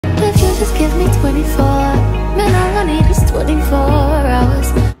just give me 24. Man, all I need is 24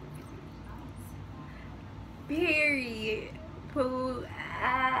 hours. Period. Pooh.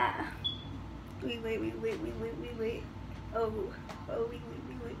 Ah. Wait. Oh,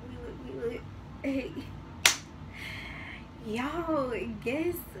 wait. Hey. Y'all,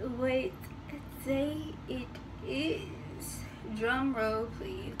 guess what day it is? Drum roll,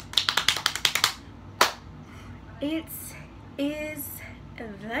 please. It is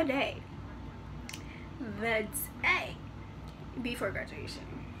the day before graduation.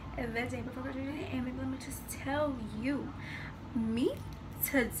 The day before graduation, and let me just tell you, me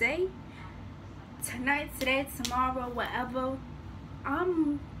today, tonight, today, tomorrow, whatever,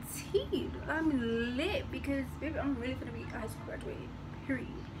 I'm teed. I'm lit because baby, I'm really gonna be high school graduated. Period.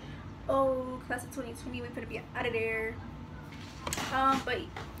 Oh, class of 2020, we're gonna be out of there. But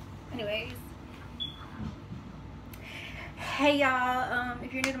anyways, hey y'all,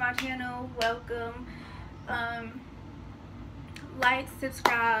 if you're new to my channel, welcome. Like,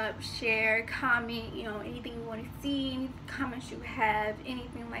 subscribe, share, comment, you know, anything you want to see, any comments you have,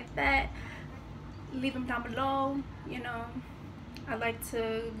 anything like that, leave them down below. You know, I like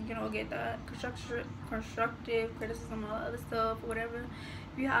to, you know, get the constructive criticism, all other stuff, whatever.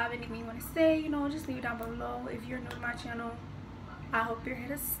 If you have anything you want to say, you know, just leave it down below. If you're new to my channel, I hope you're here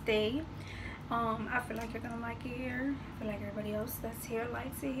to stay. I feel like you're gonna like it here. I feel like everybody else that's here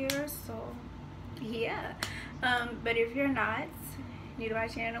likes it here, so yeah. But if you're not new to my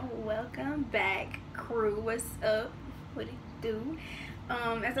channel, welcome back, crew. What's up? What it do?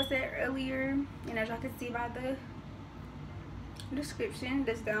 As I said earlier, and as y'all can see by the description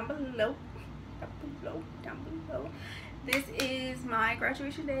that's down below, this is my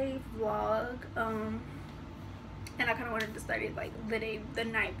graduation day vlog. And I kind of wanted to start it like the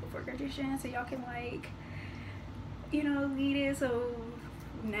night before graduation, so y'all can, like, you know, lead it so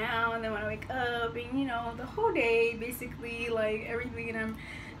now and then when I wake up, and you know, the whole day basically, like everything I'm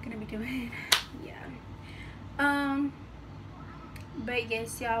gonna be doing. Yeah. But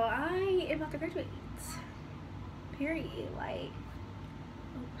yes, y'all, I am about to graduate. Period. Like,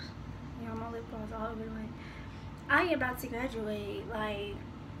 oops, y'all, my lip gloss all over the way. I am about to graduate. Like,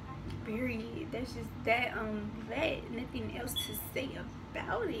 period. That's just that. That, nothing else to say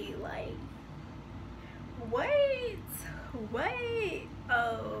about it. Like, what? Oh wait, I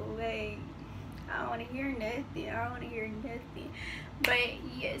don't want to hear nothing. But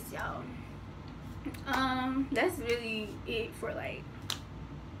yes, y'all, that's really it for like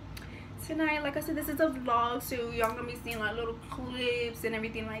tonight. Like I said, this is a vlog, so y'all gonna be seeing like little clips and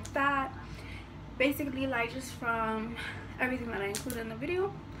everything like that, basically, like just from everything that I included in the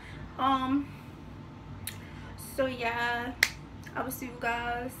video. So yeah, I will see you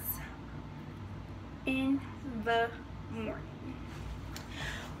guys in the morning.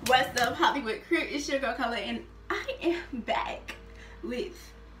 What's up, Hollywood crew? It's your girl Color, and I am back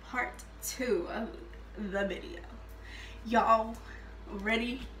with part 2 of the video. Y'all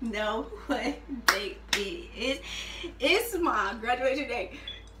already know what day it is. It's my graduation day.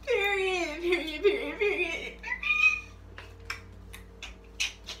 Period.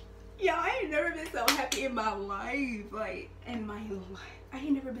 Y'all, I ain't never been so happy in my life. Like, I ain't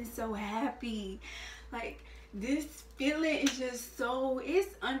never been so happy. Like, this feeling is just so,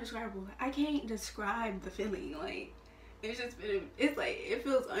 it's undescribable. I can't describe the feeling. Like, it's just been, it's like, it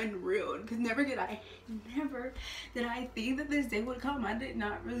feels unreal, because never did I think that this day would come. I did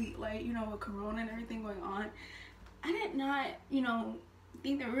not really, like, you know, with corona and everything going on, I did not, you know,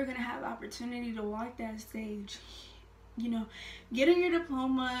 think that we were gonna have the opportunity to walk that stage. You know, getting your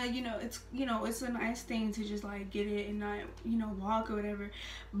diploma, you know, it's a nice thing to just like get it and not, you know, walk or whatever,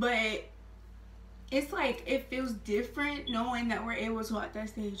 but it's like, it feels different knowing that we're able to walk that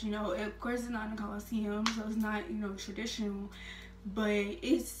stage. You know, of course it's not in a Coliseum, so it's not, you know, traditional, but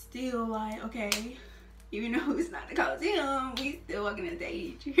it's still like, okay, even though it's not the Coliseum, we still walking the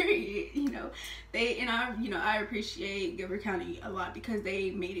stage. Period. You know, I appreciate Giver County a lot, because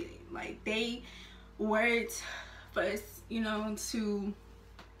they made it, like, they worked for us, you know, to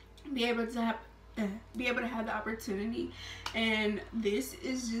be able to have the opportunity, and this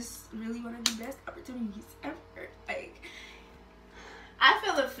is just really one of the best opportunities ever. Like, I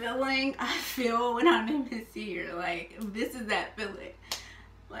feel the feeling I feel when I'm in this year. Like, this is that feeling.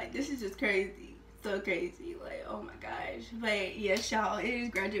 Like, this is just crazy, so crazy. Like, oh my gosh. But yes, y'all, it is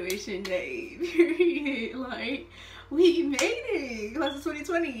graduation day. Period. Like, we made it. Class of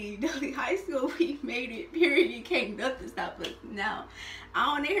 2020, Delhi High School, we made it. Period. Can't nothing stop us now.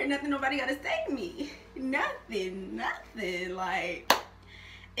 I don't hear nothing nobody gotta say to me. Nothing. Like,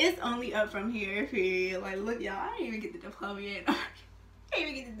 it's only up from here. Period. Like, look, y'all, I didn't even get the diploma yet. can't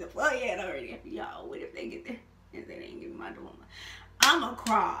even get to the floor yet already. Y'all, what if they get there and they didn't give me my diploma? I'ma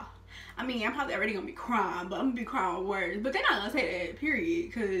cry. I mean, I'm probably already gonna be crying, but I'm gonna be crying words. But they're not gonna say that,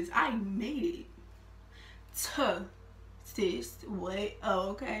 period, because I made it. Tuh, sis, what? Oh,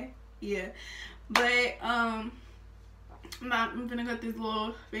 okay, yeah. But I'm gonna cut this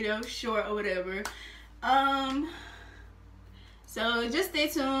little video short or whatever. So just stay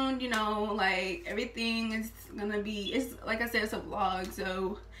tuned. You know, like everything is gonna be. It's like I said, it's a vlog,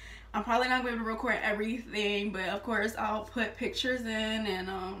 so I'm probably not going to be able to record everything, but of course I'll put pictures in, and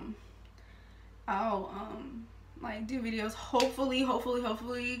I'll like do videos.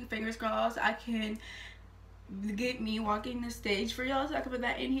 Hopefully, fingers crossed, I can get me walking the stage for y'all, so I can put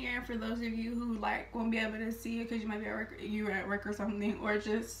that in here for those of you who like won't be able to see it because you might be at work, you're at work or something, or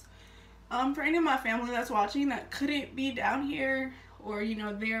just for any of my family that's watching that couldn't be down here or, you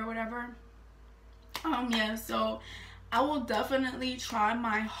know, there or whatever. Yeah, so I will definitely try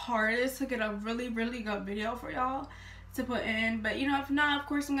my hardest to get a really good video for y'all to put in. But, you know, if not, of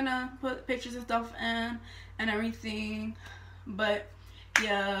course I'm gonna put pictures and stuff in and everything. But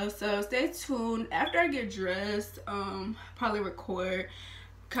yeah, so stay tuned. After I get dressed, probably record,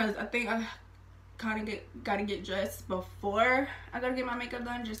 because I think I kind of gotta get dressed before I gotta get my makeup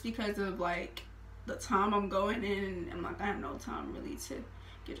done, just because of like the time I'm going in, and I'm like, I have no time really to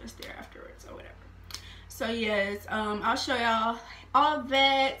get dressed there afterwards or whatever. So yes, I'll show y'all all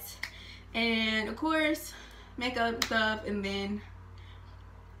that, and of course makeup stuff, and then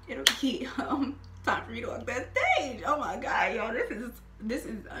it'll be time for me to walk that stage. Oh my god, y'all, this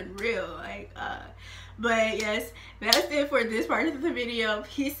is unreal. Like but yes, that's it for this part of the video.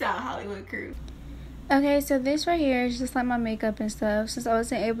 Peace out, Hollywood crew. Okay, so this right here is just like my makeup and stuff, since I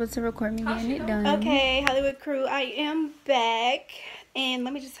wasn't able to record me getting it done. Okay, Hollywood crew, I am back, and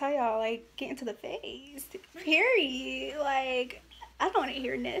let me just tell y'all, like, get into the face, period. Like, I don't want to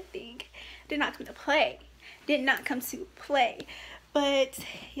hear nothing. Did not come to play. Did not come to play. But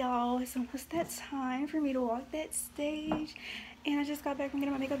y'all, it's almost that time for me to walk that stage, and I just got back from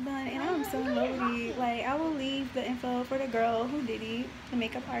getting my makeup done, and I'm so loaded. Like, I will leave the info for the girl who did it, the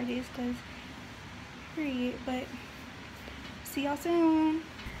makeup artist, because period. But see y'all soon.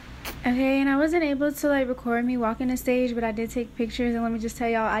 Okay, and I wasn't able to like record me walking the stage, but I did take pictures, and let me just tell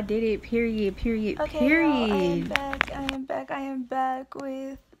y'all, I did it, period. Okay, y'all, I am back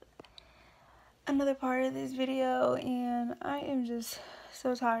with another part of this video, and I am just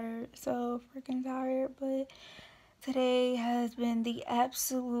so tired, so freaking tired. But today has been the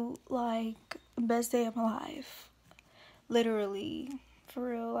absolute like best day of my life, literally.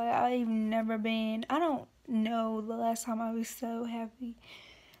 For real, like, I've never been, I don't know the last time I was so happy.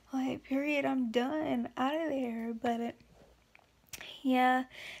 Like, period, I'm done, out of there. But yeah,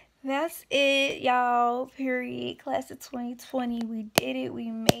 that's it, y'all, period. Class of 2020, we did it,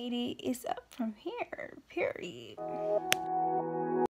 we made it. It's up from here, period.